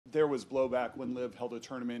there was blowback when LIV held a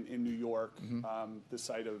tournament in New York, the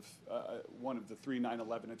site of one of the 3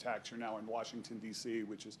 9/11 attacks. You're now in Washington, D.C.,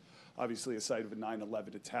 which is obviously a site of a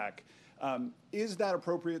 9/11 attack. Is that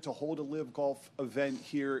appropriate to hold a LIV Golf event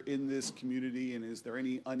here in this community, and is there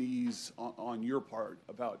any unease on your part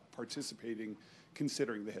about participating,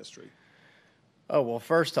 considering the history? Oh, well,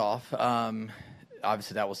 first off,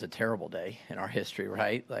 obviously that was a terrible day in our history,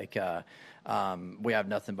 right? Like, we have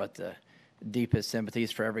nothing but the deepest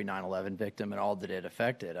sympathies for every 9/11 victim and all that it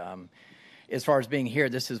affected. As far as being here,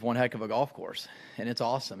 this is one heck of a golf course, and it's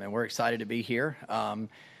awesome, and we're excited to be here.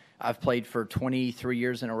 I've played for 23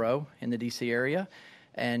 years in a row in the D.C. area,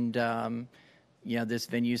 and, you know, this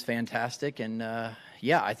venue's fantastic, and,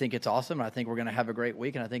 yeah, I think it's awesome. I think we're going to have a great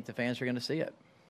week, and I think the fans are going to see it.